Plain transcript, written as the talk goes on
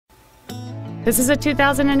This is a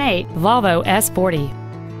 2008 Volvo S40.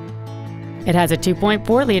 It has a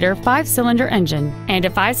 2.4-liter 5-cylinder engine and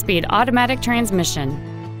a 5-speed automatic transmission.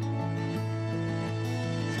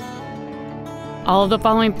 All of the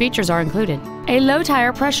following features are included: a low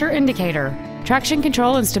tire pressure indicator, traction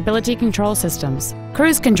control and stability control systems,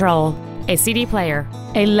 cruise control, a CD player,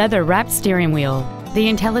 a leather-wrapped steering wheel, the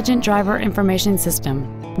intelligent driver information system,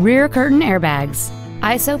 rear curtain airbags,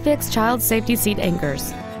 ISOFIX child safety seat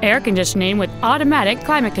anchors, air conditioning with automatic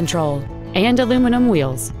climate control, and aluminum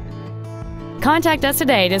wheels. Contact us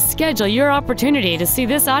today to schedule your opportunity to see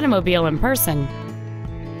this automobile in person.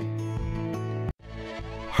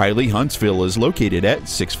 Hiley Huntsville is located at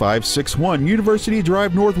 6561 University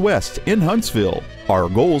Drive Northwest in Huntsville. Our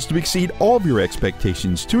goal is to exceed all of your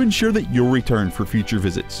expectations to ensure that you'll return for future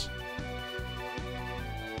visits.